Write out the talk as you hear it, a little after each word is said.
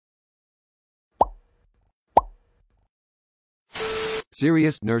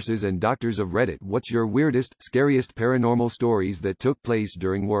Serious nurses and doctors of Reddit, what's your weirdest, scariest paranormal stories that took place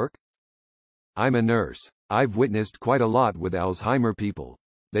during work? I'm a nurse. I've witnessed quite a lot with Alzheimer people.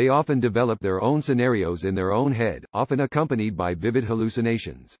 They often develop their own scenarios in their own head, often accompanied by vivid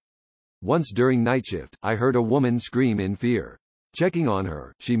hallucinations. Once during night shift, I heard a woman scream in fear. Checking on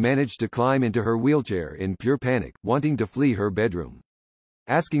her, she managed to climb into her wheelchair in pure panic, wanting to flee her bedroom.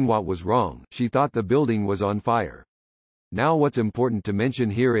 Asking what was wrong, she thought the building was on fire. Now what's important to mention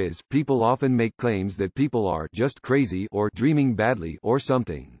here is, people often make claims that people are just crazy or dreaming badly or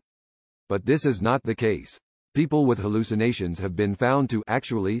something. But this is not the case. People with hallucinations have been found to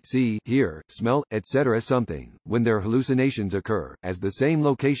actually see, hear, smell, etc. something, when their hallucinations occur, as the same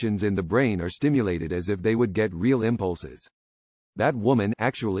locations in the brain are stimulated as if they would get real impulses. That woman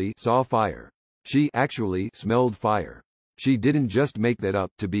actually saw fire. She actually smelled fire. She didn't just make that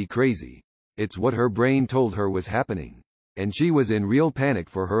up to be crazy. It's what her brain told her was happening. And she was in real panic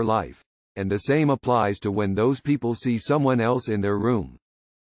for her life. And the same applies to when those people see someone else in their room.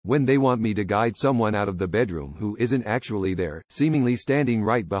 When they want me to guide someone out of the bedroom who isn't actually there, seemingly standing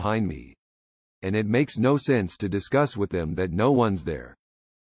right behind me. And it makes no sense to discuss with them that no one's there.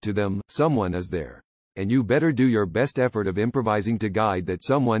 To them, someone is there. And you better do your best effort of improvising to guide that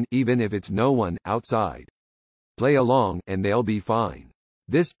someone, even if it's no one, outside. Play along, and they'll be fine.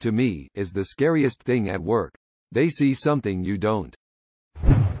 This, to me, is the scariest thing at work. They see something you don't.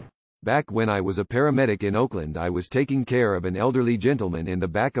 Back when I was a paramedic in Oakland, I was taking care of an elderly gentleman in the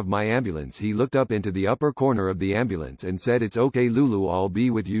back of my ambulance. He looked up into the upper corner of the ambulance and said, "It's okay Lulu, I'll be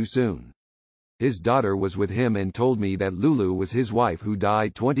with you soon." His daughter was with him and told me that Lulu was his wife who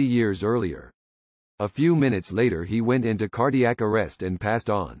died 20 years earlier. A few minutes later he went into cardiac arrest and passed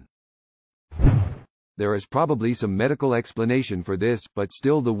on. There is probably some medical explanation for this, but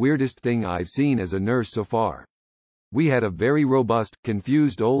still the weirdest thing I've seen as a nurse so far. We had a very robust,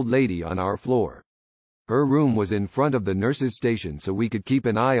 confused old lady on our floor. Her room was in front of the nurses' station so we could keep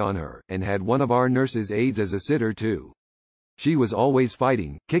an eye on her, and had one of our nurses' aides as a sitter too. She was always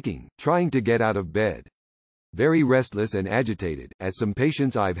fighting, kicking, trying to get out of bed. Very restless and agitated, as some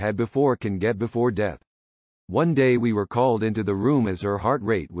patients I've had before can get before death. One day we were called into the room as her heart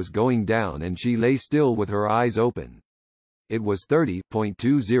rate was going down and she lay still with her eyes open. It was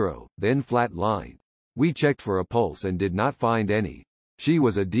 30.20, then flat-lined. We checked for a pulse and did not find any. She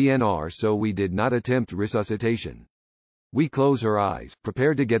was a DNR, so we did not attempt resuscitation. We close her eyes,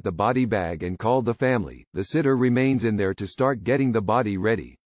 prepare to get the body bag and call the family. The sitter remains in there to start getting the body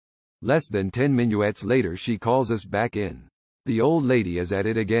ready. Less than 10 minutes later she calls us back in. The old lady is at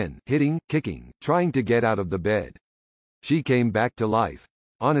it again, hitting, kicking, trying to get out of the bed. She came back to life.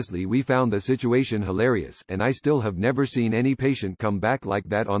 Honestly, we found the situation hilarious, and I still have never seen any patient come back like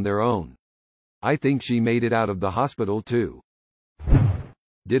that on their own. I think she made it out of the hospital too.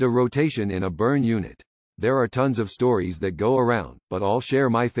 Did a rotation in a burn unit. There are tons of stories that go around, but I'll share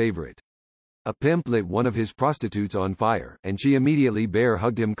my favorite. A pimp lit one of his prostitutes on fire, and she immediately bear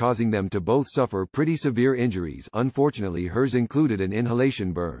hugged him, causing them to both suffer pretty severe injuries. Unfortunately, hers included an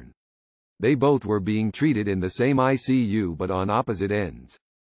inhalation burn. They both were being treated in the same ICU but on opposite ends.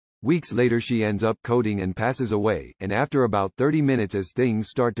 Weeks later she ends up coding and passes away, and after about 30 minutes as things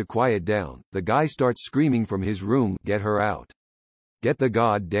start to quiet down, the guy starts screaming from his room, "Get her out. Get the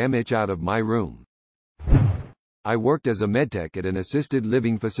goddamn itch out of my room." I worked as a medtech at an assisted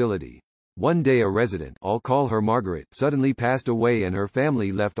living facility. One day a resident, I'll call her Margaret, suddenly passed away and her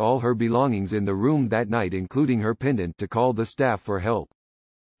family left all her belongings in the room that night including her pendant to call the staff for help.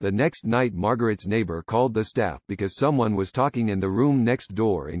 The next night Margaret's neighbor called the staff because someone was talking in the room next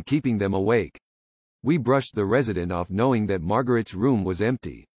door and keeping them awake. We brushed the resident off knowing that Margaret's room was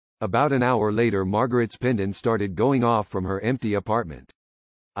empty. About an hour later Margaret's pendant started going off from her empty apartment.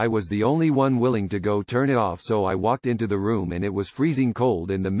 I was the only one willing to go turn it off, so I walked into the room and it was freezing cold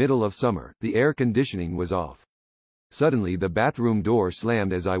in the middle of summer. The air conditioning was off. Suddenly the bathroom door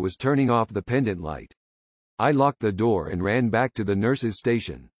slammed as I was turning off the pendant light. I locked the door and ran back to the nurse's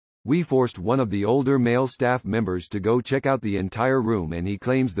station. We forced one of the older male staff members to go check out the entire room and he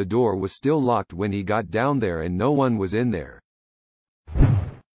claims the door was still locked when he got down there and no one was in there.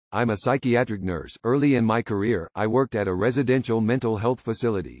 I'm a psychiatric nurse. Early in my career, I worked at a residential mental health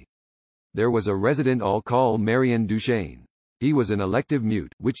facility. There was a resident I'll call Marion Duchesne. He was an elective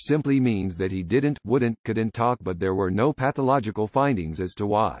mute, which simply means that he couldn't talk, but there were no pathological findings as to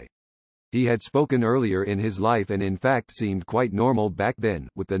why. He had spoken earlier in his life and in fact seemed quite normal back then,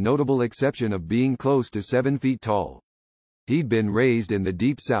 with the notable exception of being close to 7 feet tall. He'd been raised in the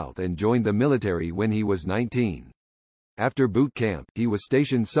Deep South and joined the military when he was 19. After boot camp, he was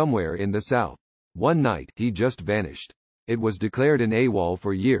stationed somewhere in the South. One night, he just vanished. It was declared an AWOL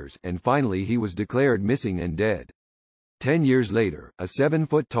for years, and finally he was declared missing and dead. 10 years later, a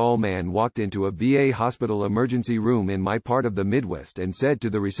 7-foot-tall man walked into a VA hospital emergency room in my part of the Midwest and said to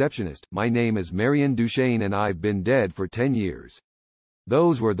the receptionist, "My name is Marion Duchesne and I've been dead for 10 years.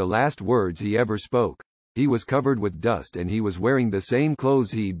 Those were the last words he ever spoke. He was covered with dust and he was wearing the same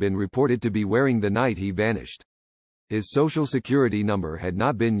clothes he'd been reported to be wearing the night he vanished. His social security number had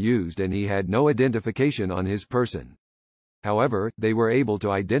not been used and he had no identification on his person. However, they were able to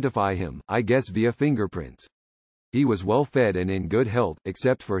identify him, I guess via fingerprints. He was well fed and in good health,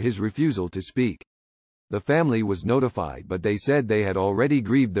 except for his refusal to speak. The family was notified but they said they had already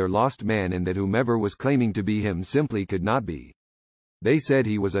grieved their lost man and that whomever was claiming to be him simply could not be. They said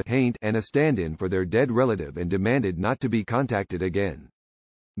he was a haint and a stand-in for their dead relative and demanded not to be contacted again.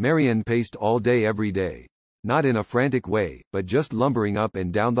 Marion paced all day every day. Not in a frantic way, but just lumbering up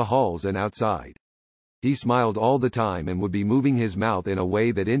and down the halls and outside. He smiled all the time and would be moving his mouth in a way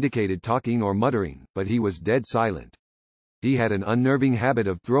that indicated talking or muttering, but he was dead silent. He had an unnerving habit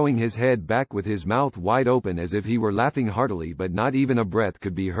of throwing his head back with his mouth wide open as if he were laughing heartily but not even a breath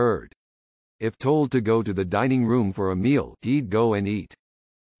could be heard. If told to go to the dining room for a meal, he'd go and eat.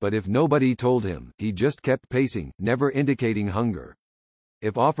 But if nobody told him, he just kept pacing, never indicating hunger.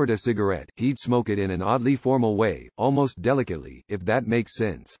 If offered a cigarette, he'd smoke it in an oddly formal way, almost delicately, if that makes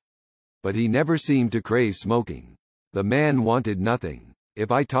sense. But he never seemed to crave smoking. The man wanted nothing.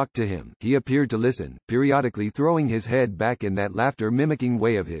 If I talked to him, he appeared to listen, periodically throwing his head back in that laughter-mimicking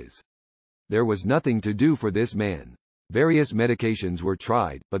way of his. There was nothing to do for this man. Various medications were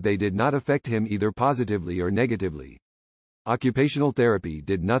tried, but they did not affect him either positively or negatively. Occupational therapy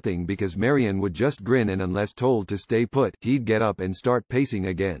did nothing because Marion would just grin and unless told to stay put, he'd get up and start pacing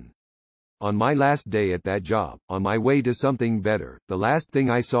again. On my last day at that job, on my way to something better, the last thing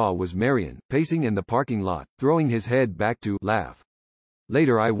I saw was Marion, pacing in the parking lot, throwing his head back to laugh.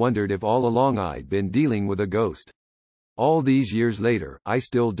 Later I wondered if all along I'd been dealing with a ghost. All these years later, I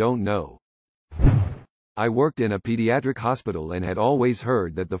still don't know. I worked in a pediatric hospital and had always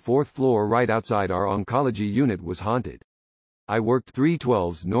heard that the 4th floor right outside our oncology unit was haunted. I worked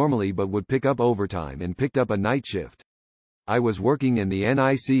 3/12s normally but would pick up overtime and picked up a night shift. I was working in the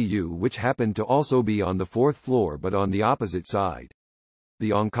NICU which happened to also be on the 4th floor but on the opposite side.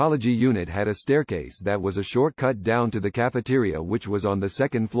 The oncology unit had a staircase that was a shortcut down to the cafeteria which was on the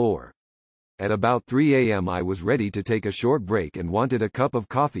 2nd floor. At about 3 a.m. I was ready to take a short break and wanted a cup of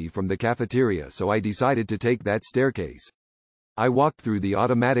coffee from the cafeteria so I decided to take that staircase. I walked through the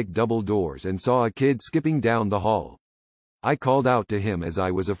automatic double doors and saw a kid skipping down the hall. I called out to him as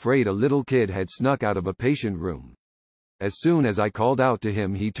I was afraid a little kid had snuck out of a patient room. As soon as I called out to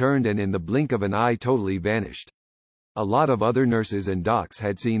him he turned and in the blink of an eye totally vanished. A lot of other nurses and docs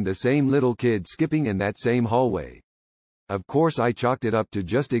had seen the same little kid skipping in that same hallway. Of course I chalked it up to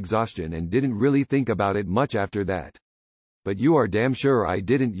just exhaustion and didn't really think about it much after that. But you are damn sure I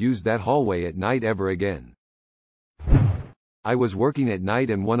didn't use that hallway at night ever again. I was working at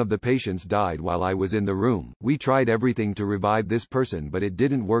night and one of the patients died while I was in the room. We tried everything to revive this person but it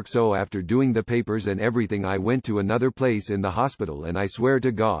didn't work, so after doing the papers and everything I went to another place in the hospital and I swear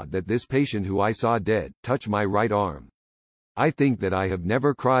to God that this patient who I saw dead touched my right arm. I think that I have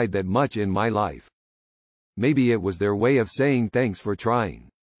never cried that much in my life. Maybe it was their way of saying thanks for trying.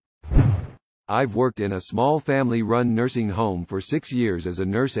 I've worked in a small family-run nursing home for 6 years as a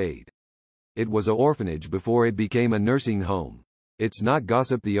nurse aide. It was an orphanage before it became a nursing home. It's not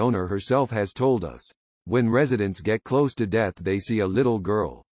gossip, the owner herself has told us. When residents get close to death they see a little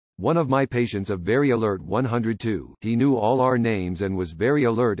girl. One of my patients, a very alert 102, he knew all our names and was very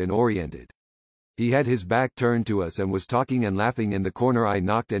alert and oriented. He had his back turned to us and was talking and laughing in the corner. I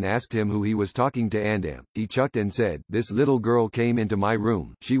knocked and asked him who he was talking to and he chucked and said, "This little girl came into my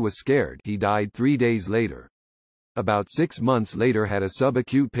room, she was scared." He died 3 days later. About 6 months later had a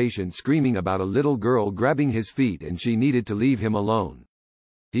subacute patient screaming about a little girl grabbing his feet and she needed to leave him alone.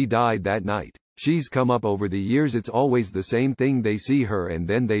 He died that night. She's come up over the years, it's always the same thing, they see her and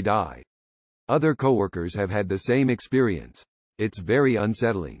then they die. Other coworkers have had the same experience. It's very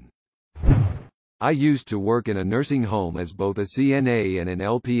unsettling. I used to work in a nursing home as both a CNA and an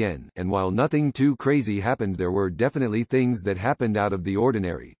LPN, and while nothing too crazy happened there were definitely things that happened out of the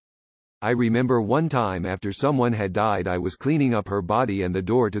ordinary. I remember one time after someone had died I was cleaning up her body and the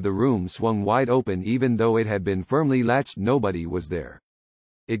door to the room swung wide open even though it had been firmly latched. Nobody was there.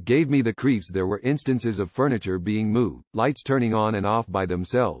 It gave me the creeps. There were instances of furniture being moved, lights turning on and off by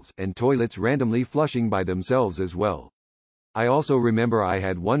themselves, and toilets randomly flushing by themselves as well. I also remember I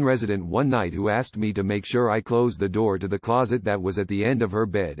had one resident one night who asked me to make sure I closed the door to the closet that was at the end of her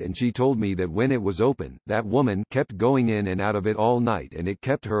bed, and she told me that when it was open, that woman kept going in and out of it all night and it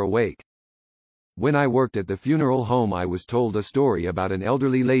kept her awake. When I worked at the funeral home, I was told a story about an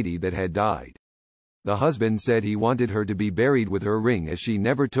elderly lady that had died. The husband said he wanted her to be buried with her ring as she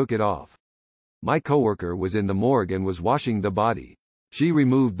never took it off. My coworker was in the morgue and was washing the body. She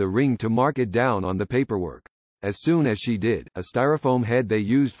removed the ring to mark it down on the paperwork. As soon as she did, a styrofoam head they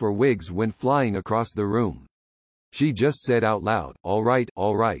used for wigs went flying across the room. She just said out loud, all right,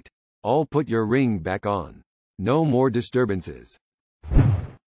 all put your ring back on. No more disturbances."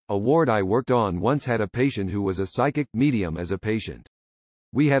 A ward I worked on once had a patient who was a psychic medium as a patient.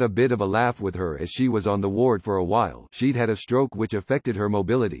 We had a bit of a laugh with her as she was on the ward for a while. She'd had a stroke which affected her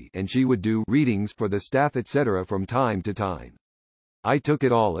mobility, and she would do readings for the staff etc. from time to time. I took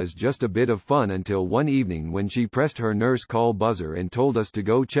it all as just a bit of fun until one evening when she pressed her nurse call buzzer and told us to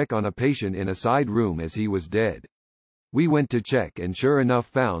go check on a patient in a side room as he was dead. We went to check and sure enough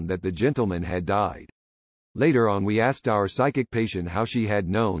found that the gentleman had died. Later on we asked our psychic patient how she had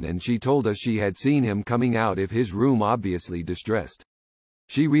known, and she told us she had seen him coming out of his room obviously distressed.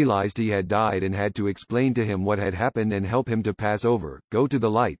 She realized he had died and had to explain to him what had happened and help him to pass over, go to the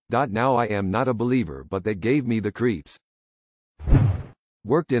light. Now I am not a believer, but that gave me the creeps.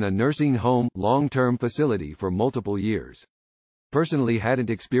 Worked in a nursing home, long-term facility for multiple years. Personally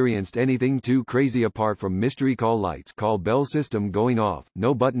hadn't experienced anything too crazy apart from mystery call lights, call bell system going off,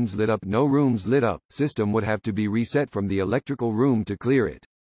 no buttons lit up, no rooms lit up, system would have to be reset from the electrical room to clear it.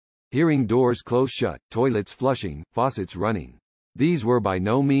 Hearing doors close shut, toilets flushing, faucets running. These were by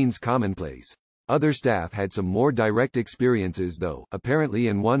no means commonplace. Other staff had some more direct experiences though. Apparently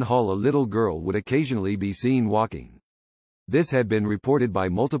in one hall a little girl would occasionally be seen walking. This had been reported by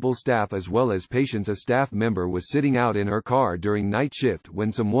multiple staff as well as patients. A staff member was sitting out in her car during night shift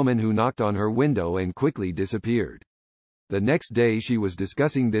when some woman who knocked on her window and quickly disappeared. The next day she was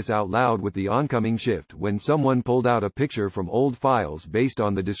discussing this out loud with the oncoming shift when someone pulled out a picture from old files based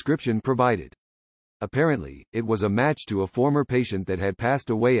on the description provided. Apparently, it was a match to a former patient that had passed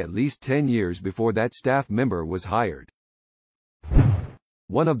away at least 10 years before that staff member was hired.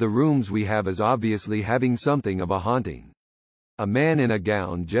 One of the rooms we have is obviously having something of a haunting. A man in a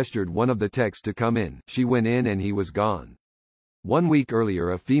gown gestured one of the techs to come in. She went in and he was gone. 1 week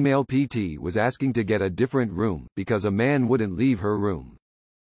earlier a female PT was asking to get a different room, because a man wouldn't leave her room.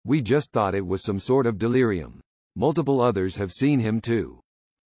 We just thought it was some sort of delirium. Multiple others have seen him too.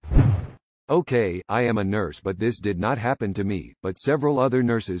 Okay, I am a nurse but this did not happen to me, but several other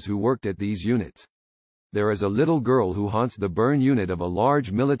nurses who worked at these units. There is a little girl who haunts the burn unit of a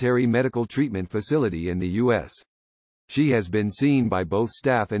large military medical treatment facility in the U.S. She has been seen by both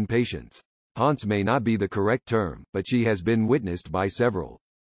staff and patients. Haunts may not be the correct term, but she has been witnessed by several.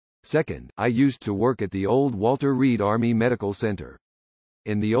 Second, I used to work at the old Walter Reed Army Medical Center.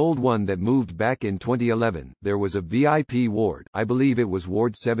 In the old one that moved back in 2011, there was a VIP ward. I believe it was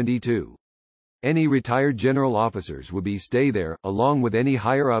Ward 72. Any retired general officers would stay there, along with any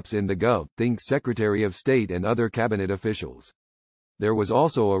higher-ups in the Gov, think Secretary of State and other cabinet officials. There was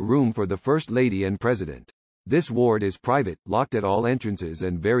also a room for the First Lady and President. This ward is private, locked at all entrances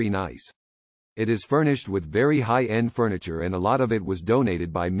and very nice. It is furnished with very high-end furniture and a lot of it was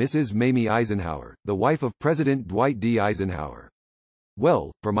donated by Mrs. Mamie Eisenhower, the wife of President Dwight D. Eisenhower.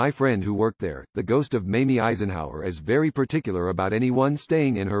 Well, for my friend who worked there, the ghost of Mamie Eisenhower is very particular about anyone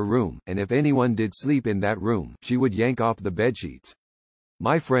staying in her room, and if anyone did sleep in that room, she would yank off the bedsheets.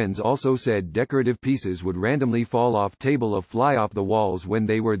 My friends also said decorative pieces would randomly fall off table or fly off the walls when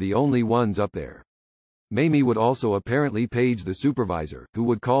they were the only ones up there. Mamie would also apparently page the supervisor, who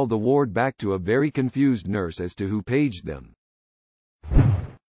would call the ward back to a very confused nurse as to who paged them.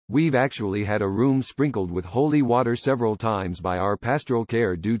 We've actually had a room sprinkled with holy water several times by our pastoral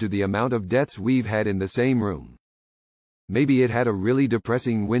care due to the amount of deaths we've had in the same room. Maybe it had a really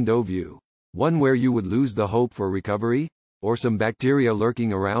depressing window view. One where you would lose the hope for recovery? Or some bacteria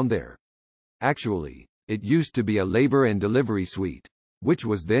lurking around there? Actually, it used to be a labor and delivery suite, which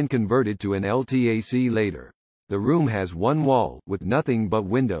was then converted to an LTAC later. The room has one wall, with nothing but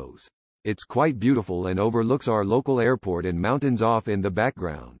windows. It's quite beautiful and overlooks our local airport and mountains off in the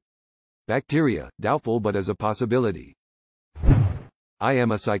background. Bacteria, doubtful but as a possibility. I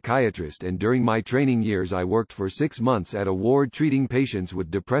am a psychiatrist and during my training years I worked for 6 months at a ward treating patients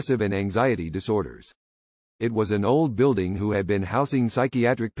with depressive and anxiety disorders. It was an old building who had been housing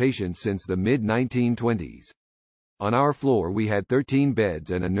psychiatric patients since the mid-1920s. On our floor we had 13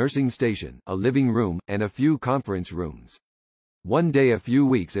 beds and a nursing station, a living room, and a few conference rooms. One day a few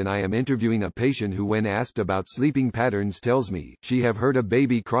weeks and I am interviewing a patient who when asked about sleeping patterns tells me, she have heard a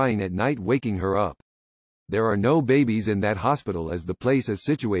baby crying at night waking her up. There are no babies in that hospital as the place is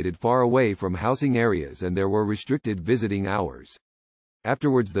situated far away from housing areas and there were restricted visiting hours.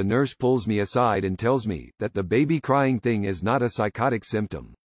 Afterwards the nurse pulls me aside and tells me that the baby crying thing is not a psychotic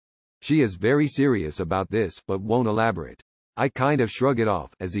symptom. She is very serious about this but won't elaborate. I kind of shrug it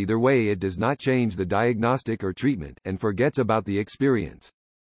off, as either way it does not change the diagnostic or treatment, and forgets about the experience.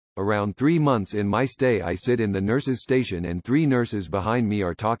 Around 3 months in my stay I sit in the nurses' station and 3 nurses behind me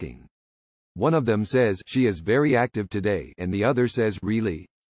are talking. One of them says, "She is very active today," and the other says, "Really?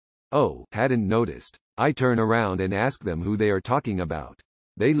 Oh, hadn't noticed." I turn around and ask them who they are talking about.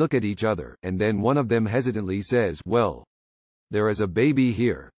 They look at each other, and then one of them hesitantly says, "Well, there is a baby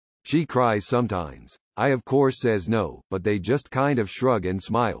here. She cries sometimes." I of course says no, but they just kind of shrug and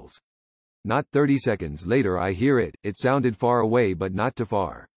smiles. Not 30 seconds later I hear it. It sounded far away but not too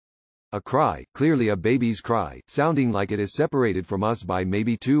far. A cry, clearly a baby's cry, sounding like it is separated from us by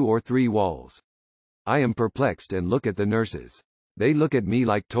maybe 2 or 3 walls. I am perplexed and look at the nurses. They look at me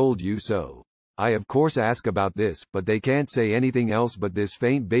like told you so. I of course ask about this, but they can't say anything else but this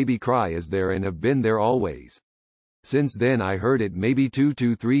faint baby cry is there and have been there always. Since then I heard it maybe 2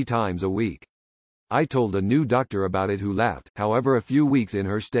 to 3 times a week. I told a new doctor about it who laughed. However, a few weeks in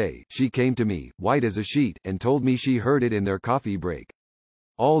her stay, she came to me, white as a sheet, and told me she heard it in their coffee break.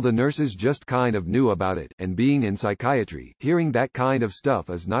 All the nurses just kind of knew about it, and being in psychiatry, hearing that kind of stuff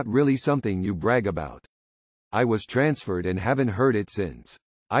is not really something you brag about. I was transferred and haven't heard it since.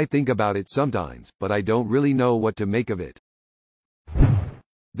 I think about it sometimes, but I don't really know what to make of it.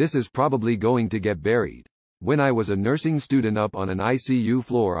 This is probably going to get buried. When I was a nursing student up on an ICU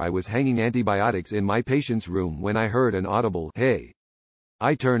floor, I was hanging antibiotics in my patient's room when I heard an audible, "Hey."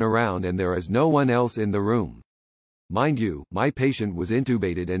 I turn around and there is no one else in the room. Mind you, my patient was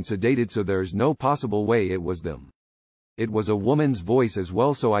intubated and sedated, so there's no possible way it was them. It was a woman's voice as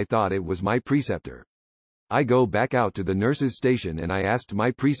well, so I thought it was my preceptor. I go back out to the nurse's station and I asked my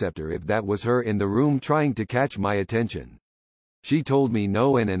preceptor if that was her in the room trying to catch my attention. She told me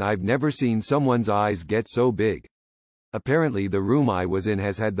no, and I've never seen someone's eyes get so big. Apparently the room I was in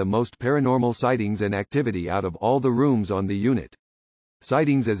has had the most paranormal sightings and activity out of all the rooms on the unit.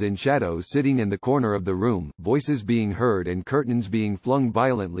 Sightings as in shadows sitting in the corner of the room, voices being heard and curtains being flung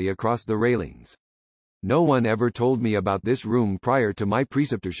violently across the railings. No one ever told me about this room prior to my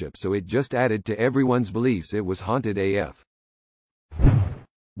preceptorship, so it just added to everyone's beliefs it was haunted AF.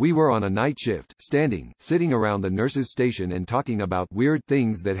 We were on a night shift, sitting around the nurses' station and talking about weird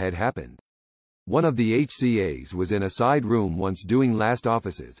things that had happened. One of the HCAs was in a side room once doing last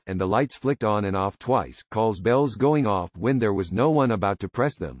offices, and the lights flicked on and off twice, calls bells going off when there was no one about to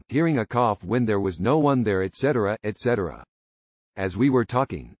press them, hearing a cough when there was no one there, etc., etc. As we were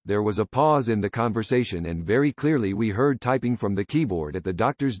talking, there was a pause in the conversation and very clearly we heard typing from the keyboard at the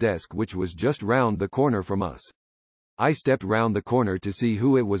doctor's desk, which was just round the corner from us. I stepped round the corner to see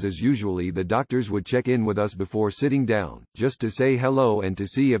who it was, as usually the doctors would check in with us before sitting down, just to say hello and to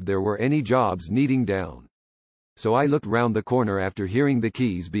see if there were any jobs needing down. So I looked round the corner after hearing the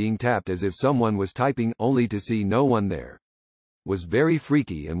keys being tapped as if someone was typing, only to see no one there. Was very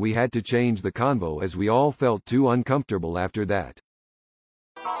freaky and we had to change the convo as we all felt too uncomfortable after that.